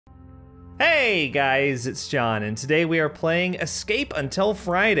Hey guys, it's John, and today we are playing Escape Until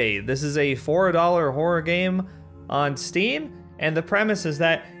Friday. This is a $4 horror game on Steam, and the premise is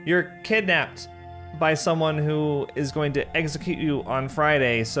that you're kidnapped by someone who is going to execute you on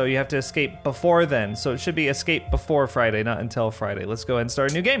Friday, so you have to escape before then. So it should be escape before Friday, not until Friday. Let's go ahead and start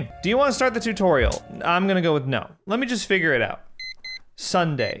a new game. Do you want to start the tutorial? I'm gonna go with no. Let me just figure it out.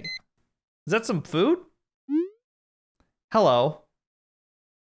 Sunday. Is that some food? Hello.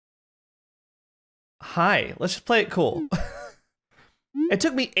 Hi, let's just play it cool. It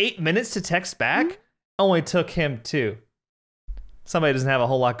took me 8 minutes to text back. Only took him 2. Somebody doesn't have a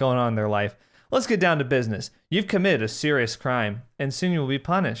whole lot going on in their life. Let's get down to business. You've committed a serious crime, and soon you will be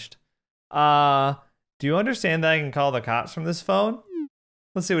punished. Do you understand that I can call the cops from this phone?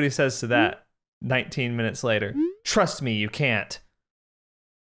 Let's see what he says to that 19 minutes later. Trust me, you can't.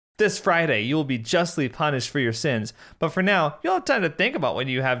 This Friday, you will be justly punished for your sins, but for now, you'll have time to think about what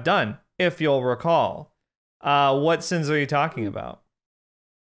you have done. If you'll recall. What sins are you talking about?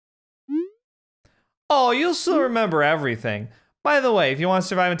 Oh, you'll still remember everything. By the way, if you want to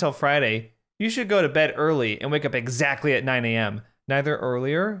survive until Friday, you should go to bed early and wake up exactly at 9 a.m. Neither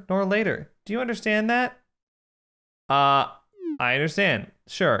earlier nor later. Do you understand that? I understand.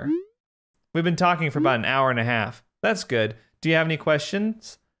 Sure. We've been talking for about an hour and a half. That's good. Do you have any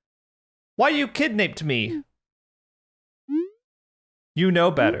questions? Why you kidnapped me? You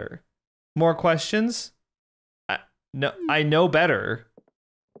know better. More questions? No, I know better.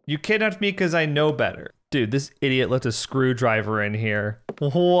 You kidnapped me because I know better. Dude, this idiot left a screwdriver in here.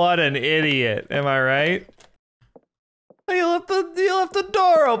 What an idiot, am I right? You left the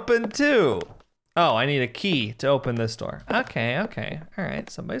door open too. Oh, I need a key to open this door. Okay. All right,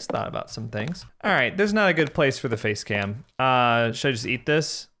 somebody's thought about some things. All right, there's not a good place for the face cam. Should I just eat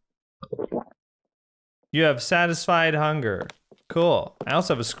this? You have satisfied hunger. Cool. I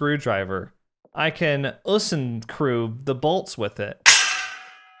also have a screwdriver. I can crew the bolts with it.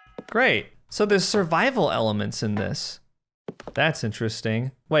 Great. So there's survival elements in this. That's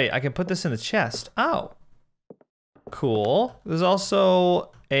interesting. Wait, I can put this in the chest. Oh. Cool. There's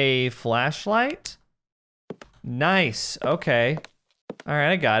also a flashlight. Nice. Okay. All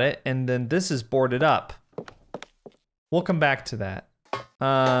right, I got it. And then this is boarded up. We'll come back to that.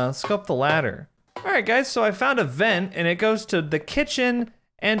 Let's go up the ladder. All right, guys, so I found a vent, and it goes to the kitchen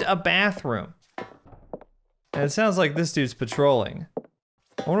and a bathroom. And it sounds like this dude's patrolling.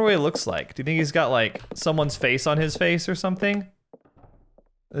 I wonder what he looks like. Do you think he's got, like, someone's face on his face or something?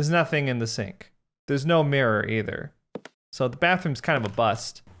 There's nothing in the sink. There's no mirror either. So the bathroom's kind of a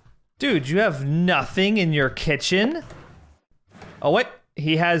bust. Dude, you have nothing in your kitchen? Oh, wait.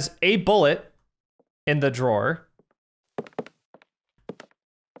 He has a bullet in the drawer.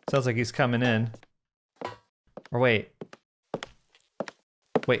 Sounds like he's coming in. Or wait.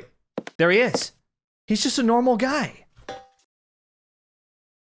 Wait. There he is. He's just a normal guy.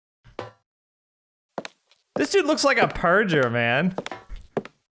 This dude looks like a purger, man.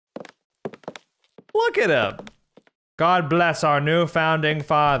 Look at him. God bless our new founding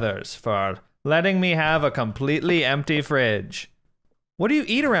fathers for letting me have a completely empty fridge. What do you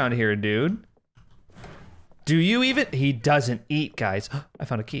eat around here, dude? Do you even? He doesn't eat, guys. I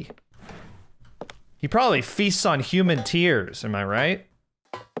found a key. He probably feasts on human tears, am I right?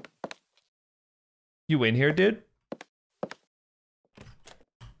 You in here, dude?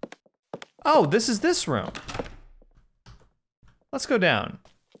 Oh, this is this room. Let's go down.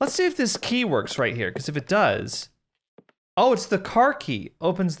 Let's see if this key works right here, because if it does... Oh, it's the car key.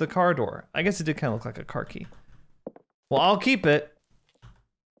 Opens the car door. I guess it did kind of look like a car key. Well, I'll keep it.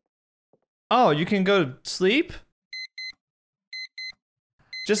 Oh, you can go to sleep?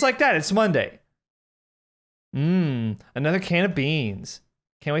 Just like that, it's Monday. Another can of beans.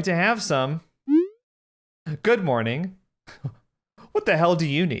 Can't wait to have some. Good morning. What the hell do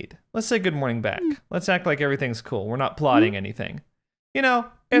you need? Let's say good morning back. Let's act like everything's cool. We're not plotting anything. You know,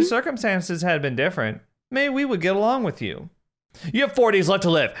 if circumstances had been different, maybe we would get along with you. You have 4 days left to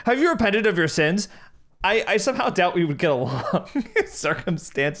live. Have you repented of your sins? I somehow doubt we would get along if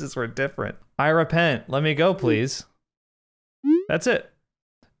circumstances were different. I repent. Let me go, please. That's it.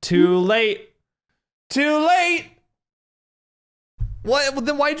 Too late. Too late! What?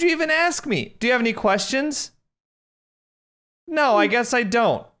 Then why'd you even ask me? Do you have any questions? No, I guess I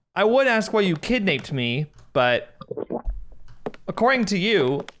don't. I would ask why you kidnapped me, but according to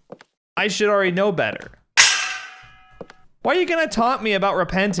you, I should already know better. Why are you gonna taunt me about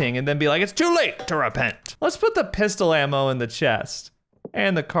repenting and then be like, it's too late to repent? Let's put the pistol ammo in the chest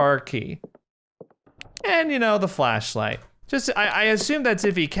and the car key. And, you know, the flashlight. Just, I assume that's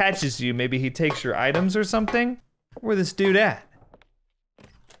if he catches you, maybe he takes your items or something. Where this dude at?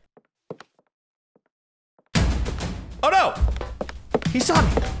 Oh no! He saw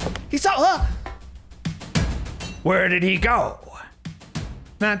me. He saw, Where did he go?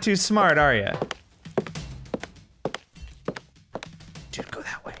 Not too smart, are you? Dude, go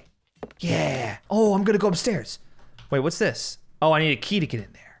that way. Yeah. Oh, I'm gonna go upstairs. Wait, what's this? Oh, I need a key to get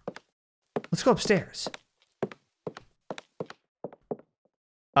in there. Let's go upstairs.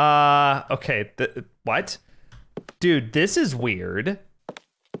 Okay, what? Dude, this is weird.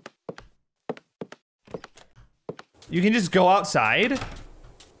 You can just go outside?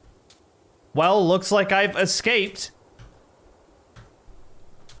 Well, looks like I've escaped.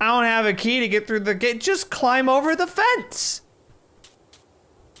 I don't have a key to get through the gate. Just climb over the fence.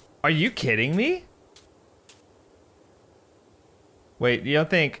 Are you kidding me? Wait, you don't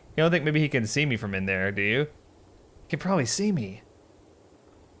think maybe he can see me from in there, do you? He can probably see me.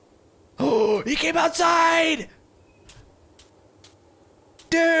 Oh, he came outside!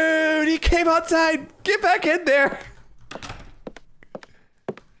 Dude, he came outside! Get back in there!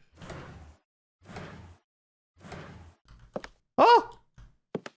 Oh!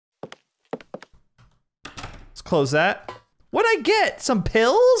 Let's close that. What'd I get? Some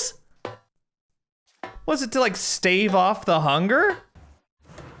pills? Was it to like stave off the hunger?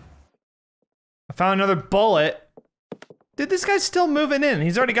 I found another bullet. Dude, this guy's still moving in.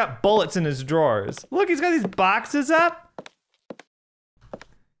 He's already got bullets in his drawers. Look, he's got these boxes up.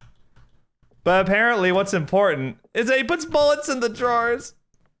 But apparently what's important is that he puts bullets in the drawers.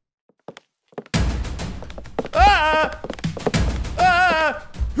 Ah! Ah!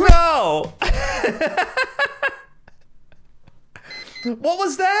 No! What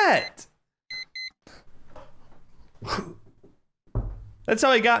was that? That's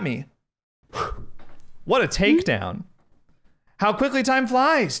how he got me. What a takedown. How quickly time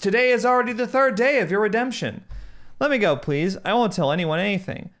flies. Today is already the 3rd day of your redemption. Let me go, please. I won't tell anyone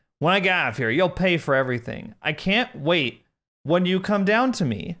anything. When I get out of here, you'll pay for everything. I can't wait when you come down to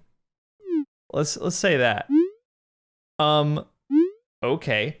me. Let's say that.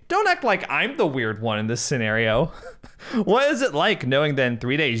 Okay. Don't act like I'm the weird one in this scenario. What is it like knowing that in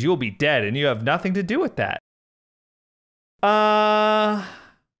 3 days you will be dead and you have nothing to do with that?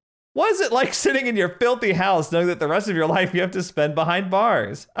 What is it like sitting in your filthy house knowing that the rest of your life you have to spend behind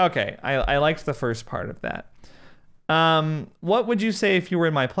bars? Okay, I liked the first part of that. What would you say if you were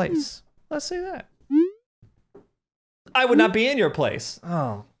in my place? Let's say that. I would not be in your place.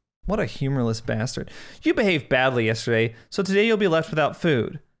 Oh, what a humorless bastard. You behaved badly yesterday, so today you'll be left without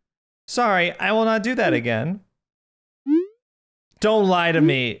food. Sorry, I will not do that again. Don't lie to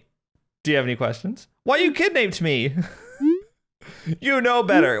me. Do you have any questions? Why you kidnapped me? You know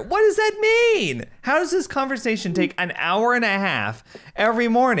better. What does that mean? How does this conversation take an hour and a half every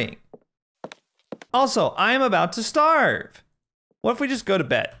morning? Also, I am about to starve. What if we just go to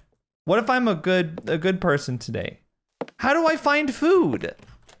bed? What if I'm a good person today? How do I find food?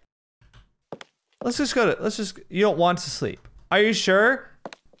 You don't want to sleep. Are you sure?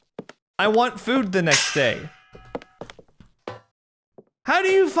 I want food the next day. How do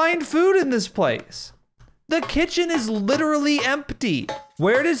you find food in this place? The kitchen is literally empty.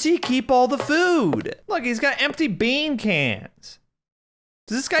 Where does he keep all the food? Look, he's got empty bean cans.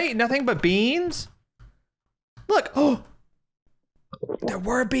 Does this guy eat nothing but beans? Look, oh, there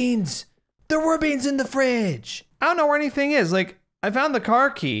were beans. There were beans in the fridge. I don't know where anything is. Like, I found the car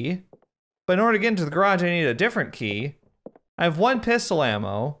key, but in order to get into the garage, I need a different key. I have 1 pistol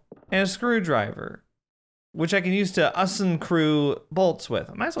ammo and a screwdriver, which I can use to unscrew bolts with.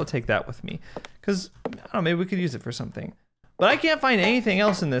 I might as well take that with me, because, I don't know, maybe we could use it for something. But I can't find anything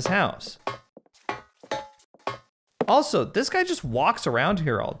else in this house. Also, this guy just walks around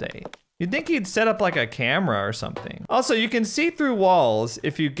here all day. You'd think he'd set up like a camera or something. Also, you can see through walls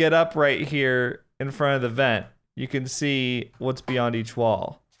if you get up right here in front of the vent. You can see what's beyond each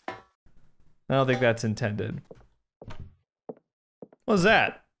wall. I don't think that's intended. What's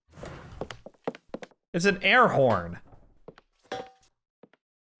that? It's an air horn.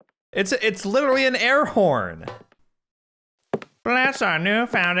 It's literally an air horn. Bless our new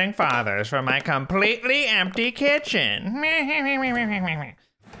founding fathers for my completely empty kitchen.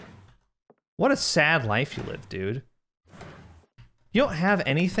 What a sad life you live, dude. You don't have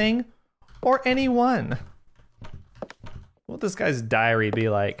anything or anyone. What would this guy's diary be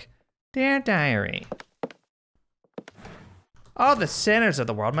like? Dear diary. All the sinners of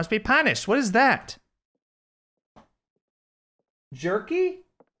the world must be punished. What is that? Jerky?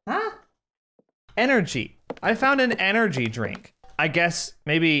 Huh? Energy. I found an energy drink. I guess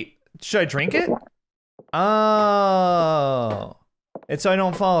maybe, should I drink it? Oh. It's so I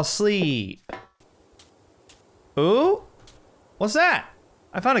don't fall asleep. Ooh? What's that?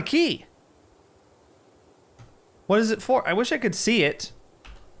 I found a key. What is it for? I wish I could see it.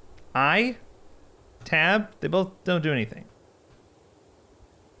 I, tab, they both don't do anything.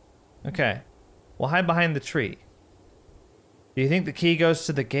 Okay, we'll hide behind the tree. Do you think the key goes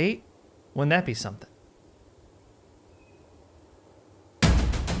to the gate? Wouldn't that be something?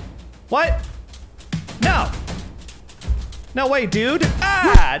 What? No! No way, dude!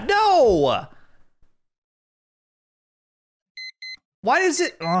 Ah, no! Why does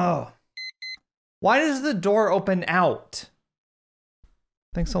it, oh. Why does the door open out?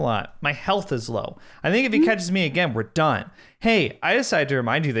 Thanks a lot. My health is low. I think if he catches me again, we're done. Hey, I decided to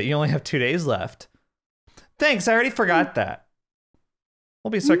remind you that you only have 2 days left. Thanks, I already forgot that. We'll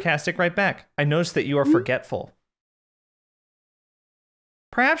be sarcastic right back. I noticed that you are forgetful.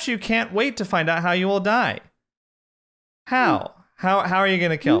 Perhaps you can't wait to find out how you will die. How? How are you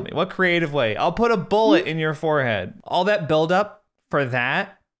gonna kill me? What creative way? I'll put a bullet in your forehead. All that buildup for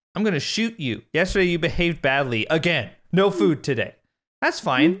that? I'm gonna shoot you. Yesterday you behaved badly. Again, no food today. That's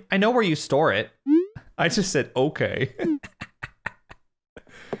fine. I know where you store it. I just said, okay.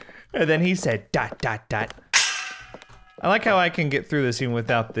 And then he said, ... I like how I can get through this even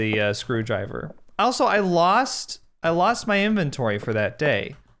without the screwdriver. Also, I lost my inventory for that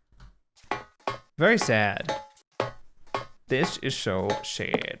day. Very sad. This is so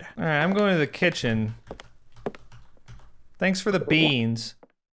sad. All right, I'm going to the kitchen. Thanks for the beans.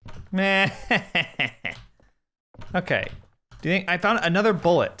 Meh. Okay. Do you think I found another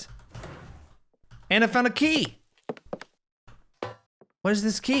bullet? And I found a key. What is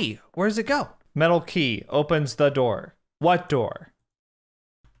this key? Where does it go? Metal key opens the door. What door?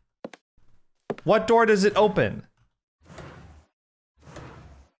 What door does it open?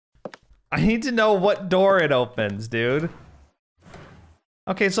 I need to know what door it opens, dude.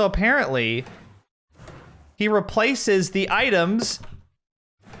 Okay, so apparently he replaces the items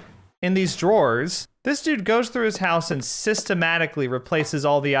in these drawers. This dude goes through his house and systematically replaces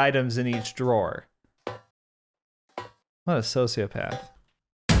all the items in each drawer. What a sociopath.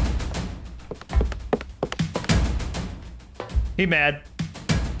 He mad.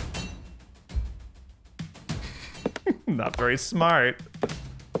 Not very smart.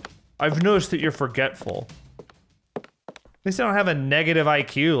 I've noticed that you're forgetful. At least I don't have a negative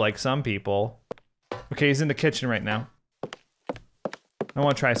IQ like some people. Okay, he's in the kitchen right now. I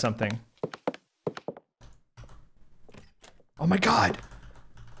want to try something. Oh my god!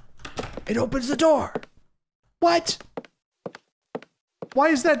 It opens the door! What? Why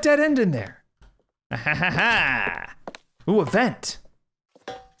is that dead end in there? Ha ha ha! Ooh, a vent.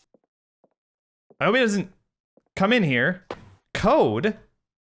 I hope he doesn't come in here. Code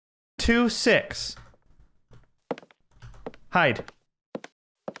 26. Hide.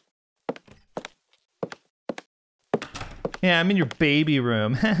 Yeah, I'm in your baby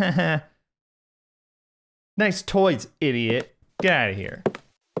room. Nice toys, idiot. Get out of here.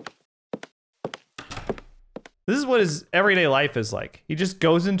 This is what his everyday life is like. He just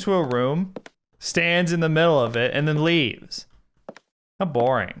goes into a room, stands in the middle of it, and then leaves. How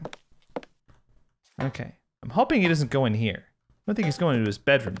boring. Okay. I'm hoping he doesn't go in here. I don't think he's going into his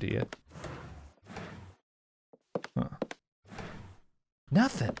bedroom, do you? Huh.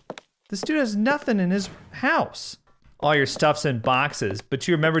 Nothing. This dude has nothing in his house. All your stuff's in boxes, but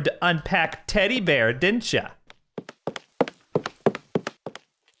you remembered to unpack teddy bear, didn't ya?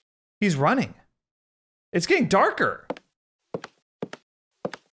 He's running. It's getting darker.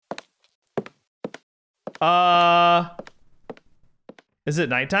 Is it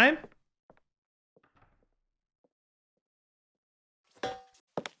nighttime?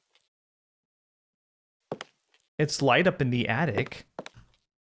 It's light up in the attic.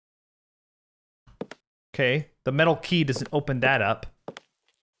 Okay, the metal key doesn't open that up.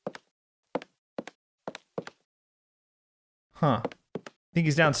 Huh. Think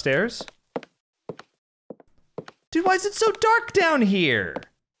he's downstairs? Dude, why is it so dark down here?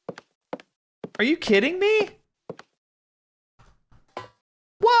 Are you kidding me?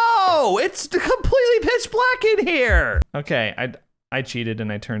 Whoa! It's completely pitch black in here! Okay, I cheated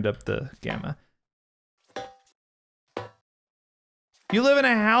and I turned up the gamma. You live in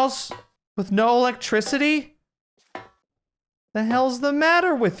a house with no electricity? The hell's the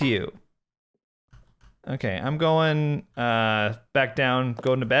matter with you? Okay, I'm going back down,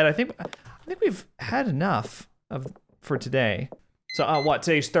 going to bed. I think we've had enough for today. So what,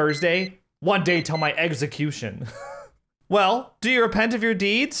 today's Thursday? One day till my execution. Well, do you repent of your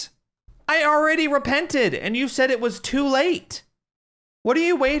deeds? I already repented and you said it was too late. What are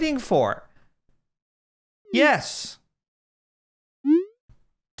you waiting for? Yes.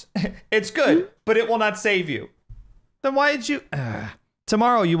 It's good, but it will not save you. Then why did you...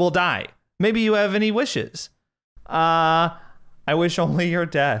 Tomorrow you will die. Maybe you have any wishes. I wish only your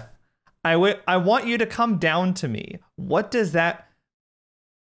death. I want you to come down to me. What does that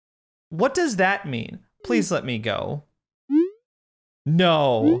mean? Please let me go.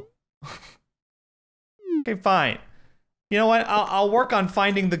 No. Okay, fine. You know what? I'll work on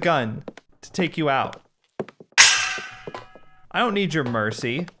finding the gun to take you out. I don't need your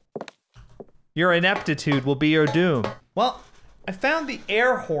mercy. Your ineptitude will be your doom. Well, I found the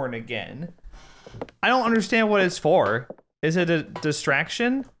air horn again. I don't understand what it's for. Is it a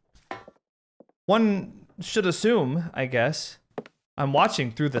distraction? One should assume, I guess. I'm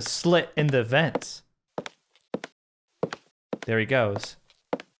watching through the slit in the vents. There he goes.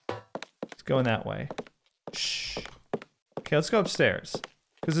 He's going that way. Shh. Okay, let's go upstairs.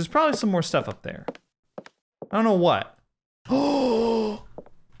 Because there's probably some more stuff up there. I don't know what. Oh,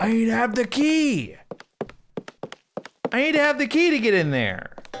 I need to have the key. I need to have the key to get in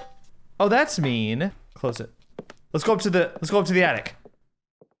there. Oh, that's mean. Close it. Let's go up to the attic.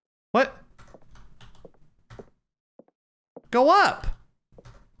 What? Go up.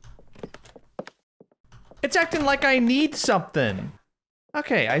 It's acting like I need something.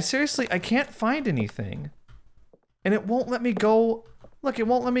 Okay, I can't find anything. And it won't let me go. Look, it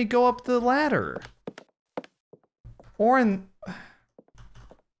won't let me go up the ladder. Or in, it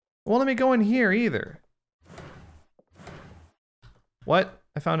won't let me go in here either. What?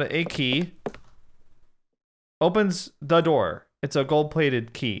 I found a key. Opens the door. It's a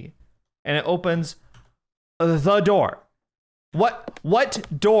gold-plated key. And it opens the door. What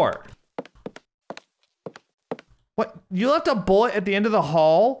door? What? You left a bullet at the end of the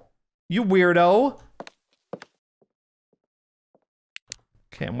hall? You weirdo.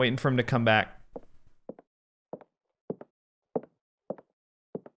 Okay, I'm waiting for him to come back.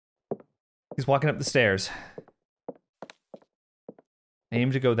 He's walking up the stairs.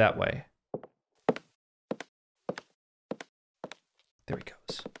 Aim to go that way. There he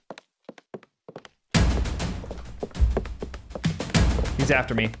goes. He's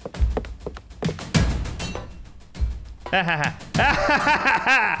after me.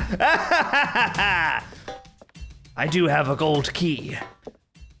 I do have a gold key,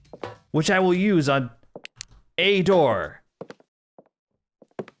 which I will use on a door.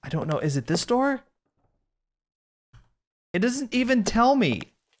 I don't know, is it this door? It doesn't even tell me.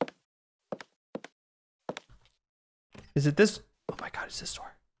 Is it this? Oh my God, it's this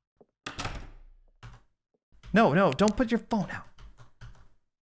door. No, no, don't put your phone out.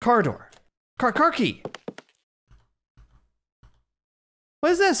 Car door. Car key.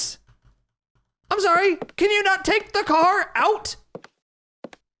 What is this? I'm sorry, can you not take the car out?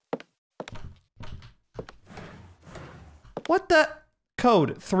 What the?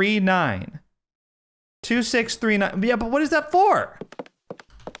 Code 392639. Yeah, but what is that for?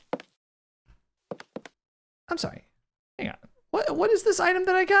 I'm sorry. Hang on. What is this item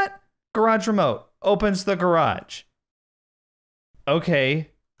that I got? Garage remote. Opens the garage. Okay.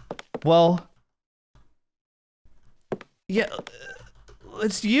 Well. Yeah.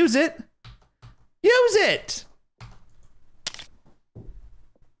 Let's use it. Use it!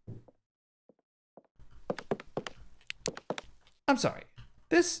 I'm sorry.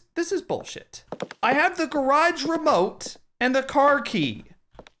 This is bullshit. I have the garage remote and the car key.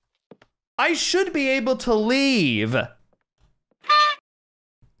 I should be able to leave. I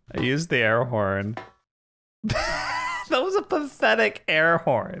used the air horn. That was a pathetic air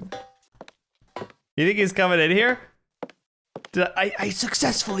horn. You think he's coming in here? I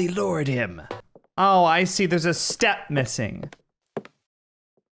successfully lured him. Oh, I see. There's a step missing.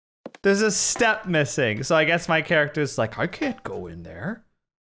 There's a step missing. So I guess my character's like, I can't go in there.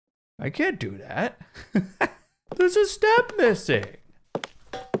 I can't do that. There's a step missing.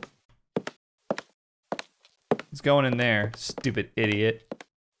 He's going in there, stupid idiot.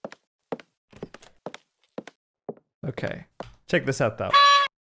 Okay, check this out though.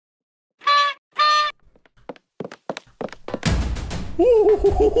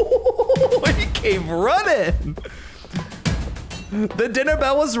 Ooh, he came running. The dinner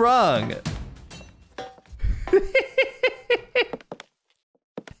bell was rung.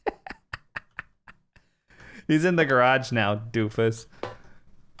 He's in the garage now, doofus.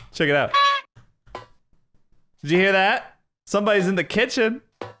 Check it out. Did you hear that? Somebody's in the kitchen.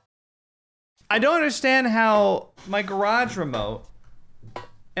 I don't understand how my garage remote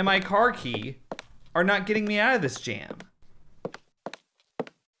and my car key are not getting me out of this jam.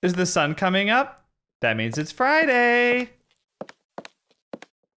 Is the sun coming up? That means it's Friday.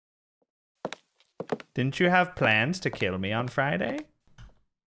 Didn't you have plans to kill me on Friday?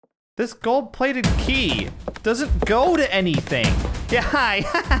 This gold-plated key doesn't go to anything. Yeah, hi.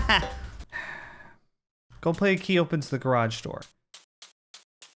 Go play key opens the garage door.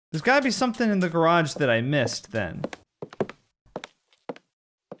 There's gotta be something in the garage that I missed then.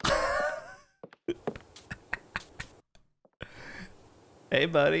 Hey,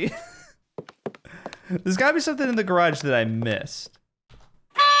 buddy. There's gotta be something in the garage that I missed.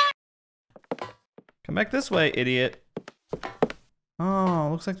 Come back this way, idiot. Oh,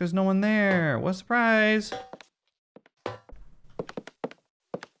 looks like there's no one there. What a surprise.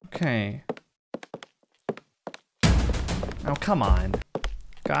 Okay. Oh, come on.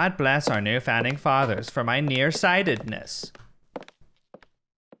 God bless our new founding fathers for my nearsightedness.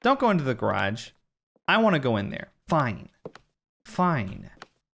 Don't go into the garage. I want to go in there. Fine. Fine.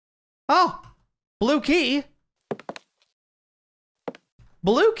 Oh! Blue key?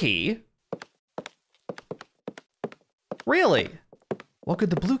 Blue key? Really? What could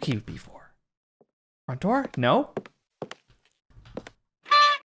the blue key be for? Front door? No?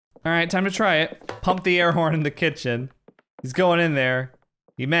 Alright, time to try it. Pump the air horn in the kitchen. He's going in there.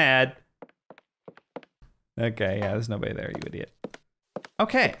 You mad? Okay, yeah, there's nobody there, you idiot.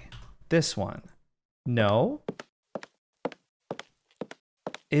 Okay, this one. No?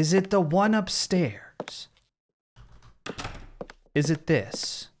 Is it the one upstairs? Is it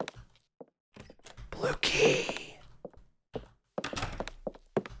this? Blue key.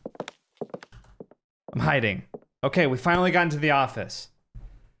 I'm hiding. Okay, we finally got into the office.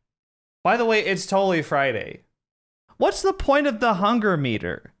 By the way, it's totally Friday. What's the point of the hunger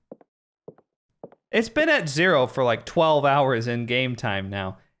meter? It's been at 0 for like 12 hours in game time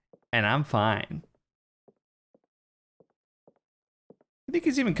now, and I'm fine. You think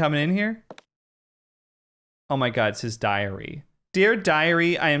he's even coming in here? Oh my God, it's his diary. Dear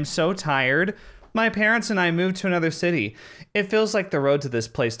diary, I am so tired. My parents and I moved to another city. It feels like the road to this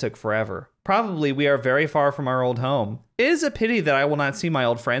place took forever. Probably we are very far from our old home. It is a pity that I will not see my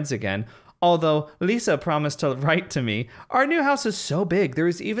old friends again. Although Lisa promised to write to me. Our new house is so big, there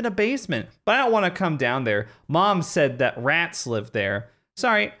is even a basement. But I don't want to come down there. Mom said that rats live there.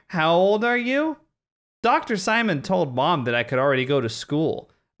 Sorry, how old are you? Dr. Simon told Mom that I could already go to school.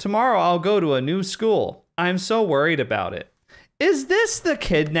 Tomorrow I'll go to a new school. I'm so worried about it. Is this the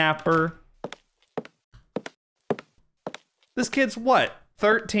kidnapper? This kid's what,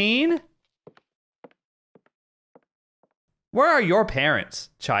 13? Where are your parents,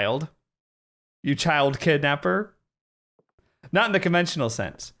 child? You child kidnapper? Not in the conventional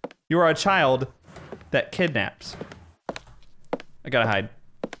sense. You are a child that kidnaps. I gotta hide.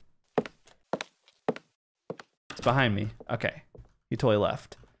 It's behind me. Okay. He totally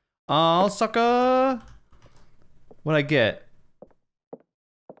left. Oh, sucker! What'd I get?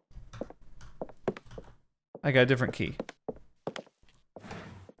 I got a different key.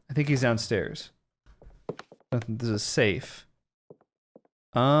 I think he's downstairs. This is safe.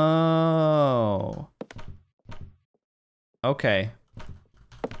 Oh. Okay.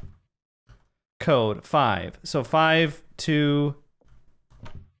 Code 5. So 5 2.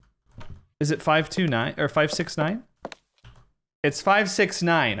 Is it 529 or 569? It's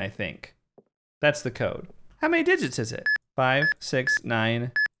 569, I think. That's the code. How many digits is it?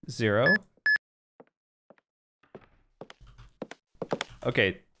 5690.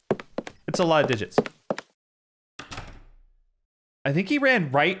 Okay. It's a lot of digits. I think he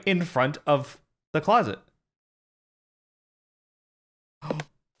ran right in front of the closet.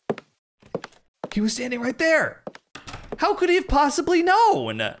 He was standing right there. How could he have possibly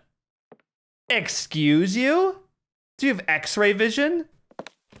known? Excuse you? Do you have X-ray vision?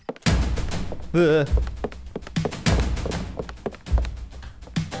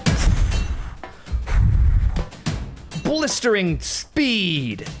 Blistering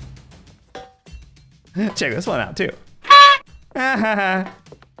speed. Check this one out too.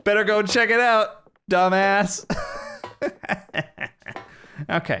 Better go check it out, dumbass.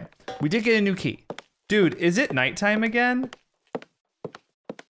 Okay, we did get a new key. Dude, is it nighttime again?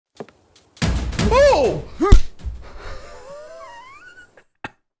 Oh!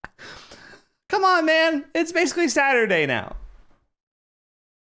 Come on, man. It's basically Saturday now.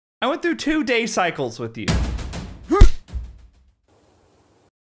 I went through 2 day cycles with you.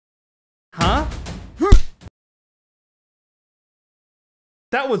 Huh?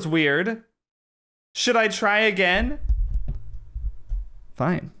 That was weird. Should I try again?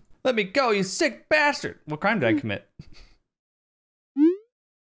 Fine. Let me go, you sick bastard. What crime did I commit?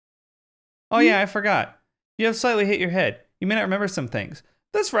 Oh yeah, I forgot. You have slightly hit your head. You may not remember some things.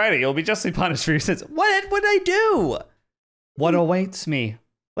 This Friday, you'll be justly punished for your sins. What did I do? What awaits me?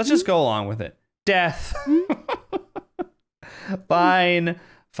 Let's just go along with it. Death. Fine.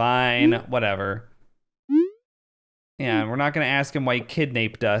 Fine. Whatever. Yeah, we're not gonna ask him why he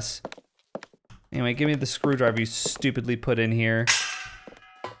kidnapped us. Anyway, give me the screwdriver you stupidly put in here.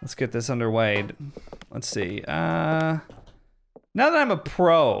 Let's get this underway. Let's see. Now that I'm a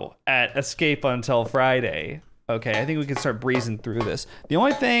pro at Escape Until Friday, okay, I think we can start breezing through this. The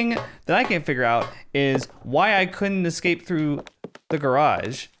only thing that I can't figure out is why I couldn't escape through the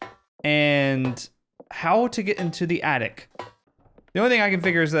garage and how to get into the attic. The only thing I can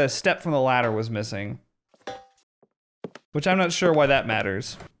figure is that a step from the ladder was missing, which I'm not sure why that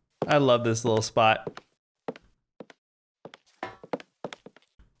matters. I love this little spot.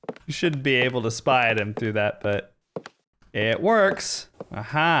 You shouldn't be able to spy at him through that, but it works.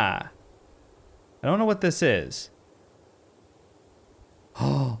 Aha. I don't know what this is.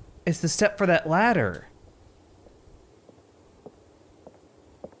 Oh, it's the step for that ladder.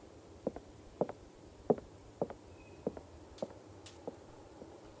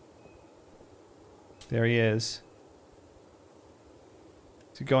 There he is.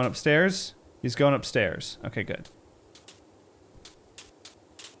 Is he going upstairs? He's going upstairs. Okay, good.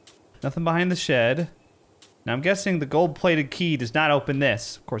 Nothing behind the shed. Now I'm guessing the gold-plated key does not open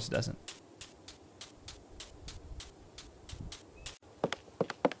this. Of course it doesn't.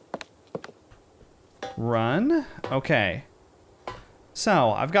 Run. Okay.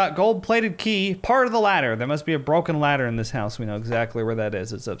 So, I've got gold-plated key, part of the ladder. There must be a broken ladder in this house. We know exactly where that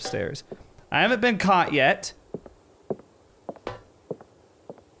is. It's upstairs. I haven't been caught yet.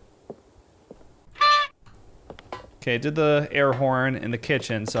 Okay, did the air horn in the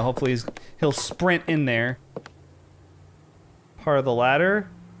kitchen, so hopefully he'll sprint in there. Part of the ladder.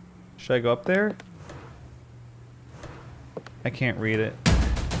 Should I go up there? I can't read it.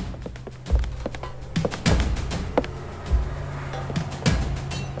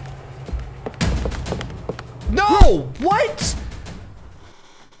 No! What?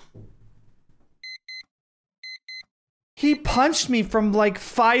 He punched me from like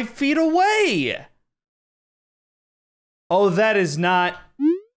 5 feet away. Oh, that is not...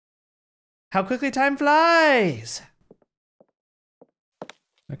 How quickly time flies.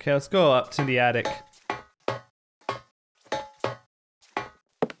 Okay, let's go up to the attic.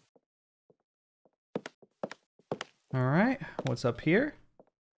 All right, what's up here?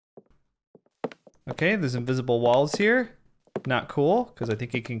 Okay, there's invisible walls here. Not cool, because I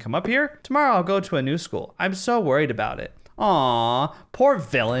think he can come up here. Tomorrow I'll go to a new school. I'm so worried about it. Aw, poor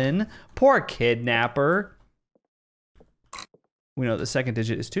villain. Poor kidnapper. We know the second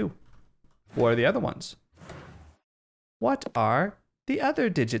digit is 2. What are the other ones? What are the other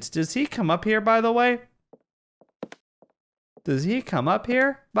digits? Does he come up here, by the way? Does he come up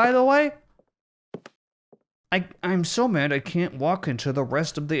here, by the way? I'm so mad I can't walk into the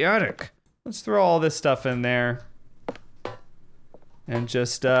rest of the attic. Let's throw all this stuff in there. And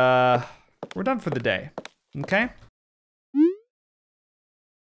just, we're done for the day. Okay?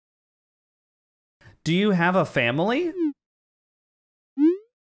 Do you have a family?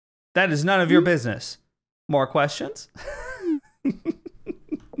 That is none of your business. More questions?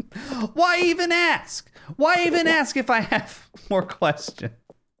 Why even ask? Why even ask if I have more questions?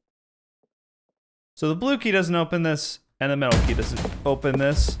 So the blue key doesn't open this, and the metal key doesn't open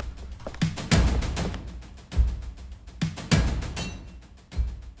this.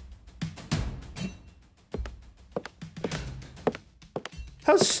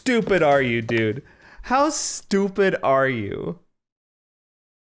 How stupid are you, dude? How stupid are you?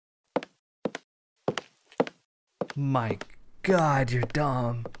 My God, you're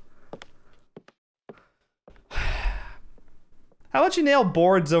dumb. How about you nail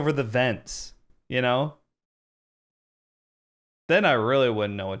boards over the vents, you know? Then I really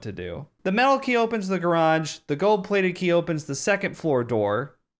wouldn't know what to do. The metal key opens the garage. The gold-plated key opens the second floor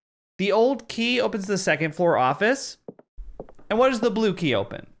door. The old key opens the second floor office. And what does the blue key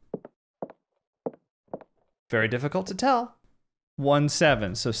open? Very difficult to tell. 1,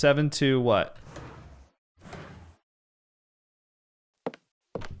 7. So 7, 2, what?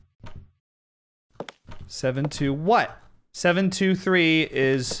 Seven, 2, what? 7, 2, 3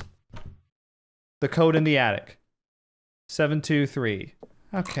 is the code in the attic. 7, 2, 3.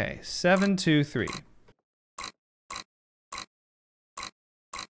 Okay, 7, 2, 3.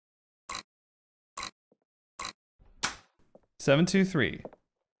 Seven, 2, 3.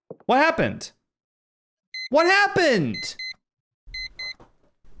 What happened? What happened?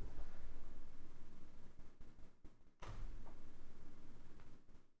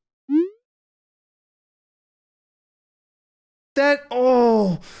 That,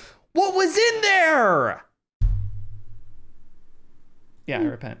 oh, what was in there? Yeah, I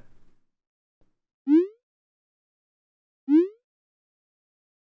repent.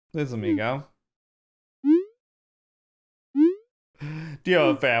 This amigo. Do you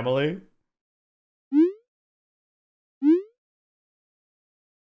have a family?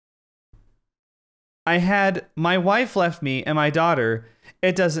 I had my wife left me and my daughter.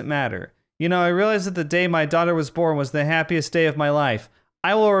 It doesn't matter. You know, I realized that the day my daughter was born was the happiest day of my life.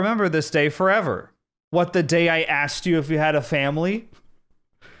 I will remember this day forever. What, the day I asked you if you had a family?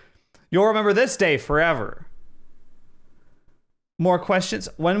 You'll remember this day forever. More questions?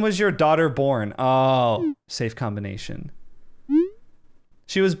 When was your daughter born? Oh, safe combination.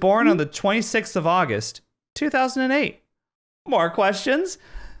 She was born on the 26th of August, 2008. More questions?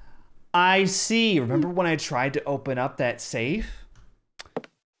 I see. Remember when I tried to open up that safe?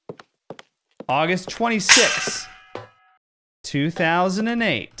 August 26th,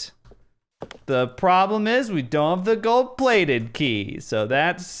 2008. The problem is we don't have the gold-plated key, so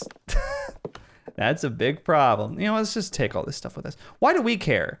that's that's a big problem. You know, let's just take all this stuff with us. Why do we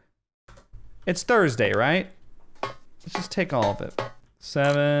care? It's Thursday, right? Let's just take all of it.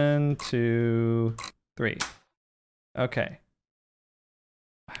 7, 2, 3. Okay.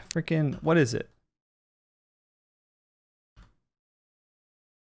 Freaking, what is it?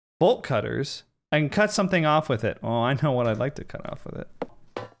 Bolt cutters. I can cut something off with it. Oh, I know what I'd like to cut off with it.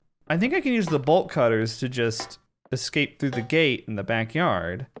 I think I can use the bolt cutters to just escape through the gate in the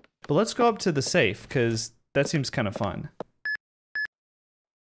backyard. But let's go up to the safe, because that seems kind of fun.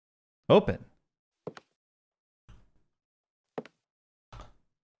 Open.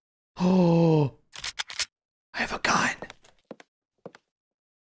 Oh, I have a gun.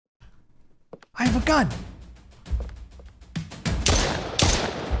 I have a gun.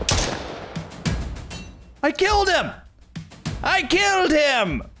 I killed him. I killed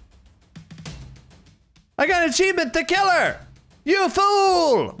him. I got an achievement, the killer. You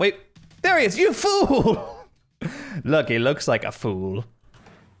fool. Wait, there he is. You fool. Look, he looks like a fool.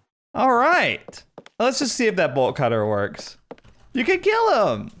 All right. Let's just see if that bolt cutter works. You can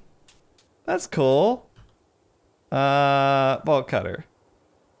kill him. That's cool. Bolt cutter.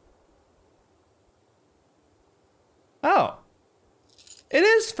 Oh. It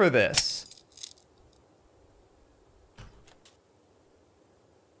is for this.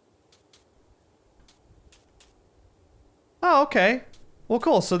 Oh, okay. Well,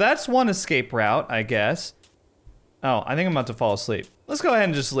 cool. So that's one escape route, I guess. Oh, I think I'm about to fall asleep. Let's go ahead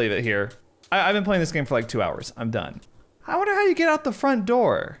and just leave it here. I've been playing this game for like 2 hours. I'm done. I wonder how you get out the front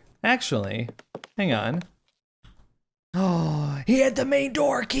door. Actually, hang on. Oh, he had the main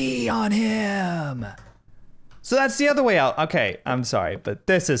door key on him. So that's the other way out. Okay, I'm sorry, but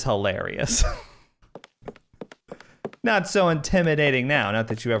this is hilarious. Not so intimidating now, not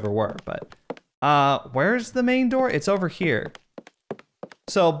that you ever were, but. Where's the main door? It's over here.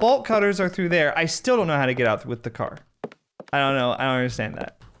 So bolt cutters are through there. I still don't know how to get out with the car. I don't know. I don't understand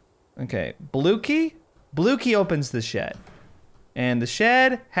that. Okay, blue key? Blue key opens the shed. And the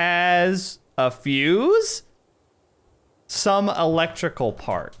shed has a fuse? Some electrical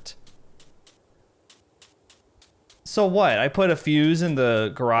part. So what? I put a fuse in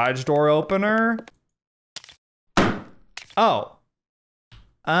the garage door opener? Oh.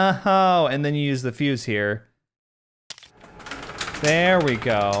 Oh, and then you use the fuse here. There we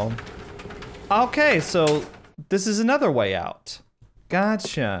go. Okay, so this is another way out.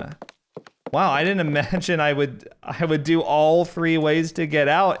 Gotcha. Wow, I didn't imagine I would do all 3 ways to get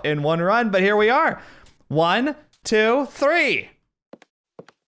out in one run, but here we are. 1, 2, 3.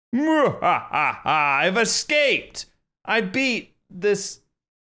 I've escaped. I beat this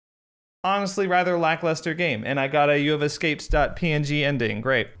honestly rather lackluster game, and I got a you have escaped.png ending.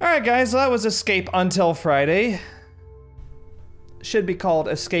 Great. All right, guys, so that was Escape Until Friday. Should be called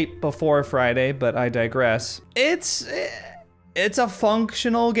Escape Before Friday, but I digress. It's a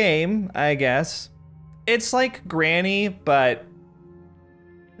functional game, I guess. It's like Granny, but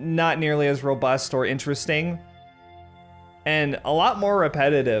not nearly as robust or interesting, and a lot more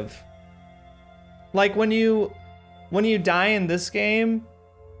repetitive. Like when you die in this game,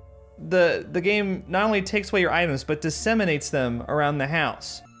 the game not only takes away your items, but disseminates them around the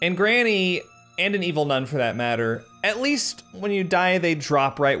house. And Granny, and an Evil Nun for that matter, at least when you die, they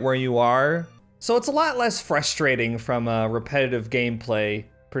drop right where you are. So it's a lot less frustrating from a repetitive gameplay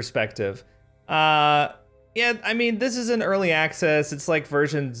perspective. Yeah, I mean, this is an early access. It's like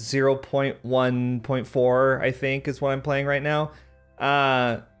version 0.1.4, I think, is what I'm playing right now.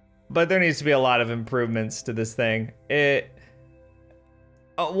 But there needs to be a lot of improvements to this thing.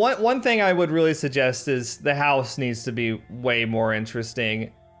 One thing I would really suggest is the house needs to be way more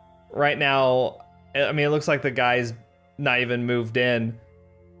interesting. Right now, I mean, it looks like the guy's not even moved in,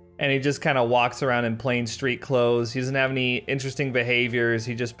 and he just kind of walks around in plain street clothes. He doesn't have any interesting behaviors.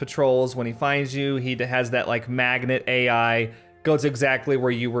 He just patrols. When he finds you, he has that like magnet AI, goes exactly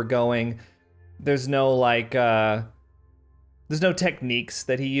where you were going. There's no like, There's no techniques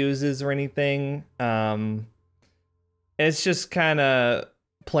that he uses or anything. It's just kind of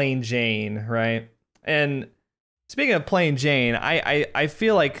plain Jane, right? And speaking of plain Jane, I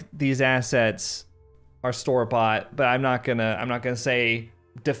feel like these assets are store-bought, but I'm not gonna say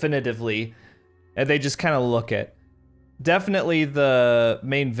definitively. And they just kind of look it. Definitely the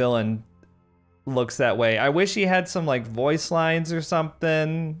main villain looks that way. I wish he had some like voice lines or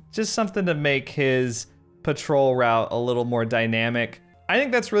something, just something to make his patrol route a little more dynamic. I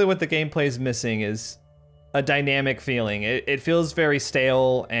think that's really what the gameplay is missing, is a dynamic feeling. It feels very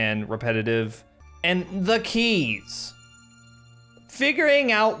stale and repetitive. And the keys.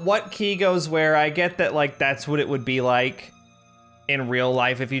 Figuring out what key goes where, I get that like that's what it would be like in real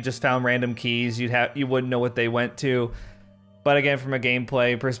life if you just found random keys. You wouldn't know what they went to. But again, from a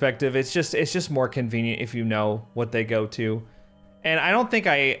gameplay perspective, it's just more convenient if you know what they go to. And I don't think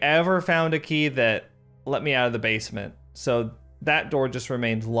I ever found a key that let me out of the basement. So that door just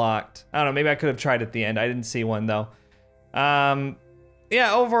remains locked. I don't know, maybe I could have tried at the end. I didn't see one though.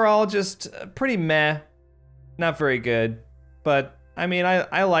 Yeah, overall just pretty meh. Not very good. But I mean,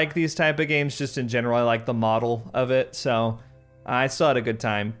 I like these type of games just in general. I like the model of it, so I still had a good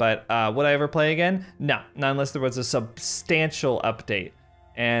time. But would I ever play again? No, not unless there was a substantial update.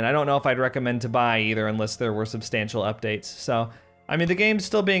 And I don't know if I'd recommend to buy either unless there were substantial updates. So, I mean, the game's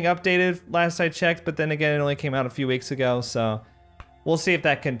still being updated last I checked, but then again, it only came out a few weeks ago, so we'll see if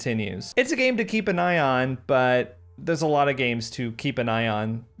that continues. It's a game to keep an eye on, but there's a lot of games to keep an eye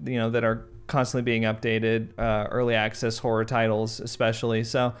on, you know, that are constantly being updated, early access horror titles especially,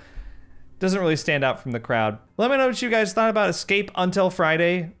 so doesn't really stand out from the crowd. Let me know what you guys thought about Escape Until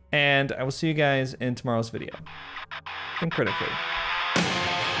Friday, and I will see you guys in tomorrow's video. Think critically.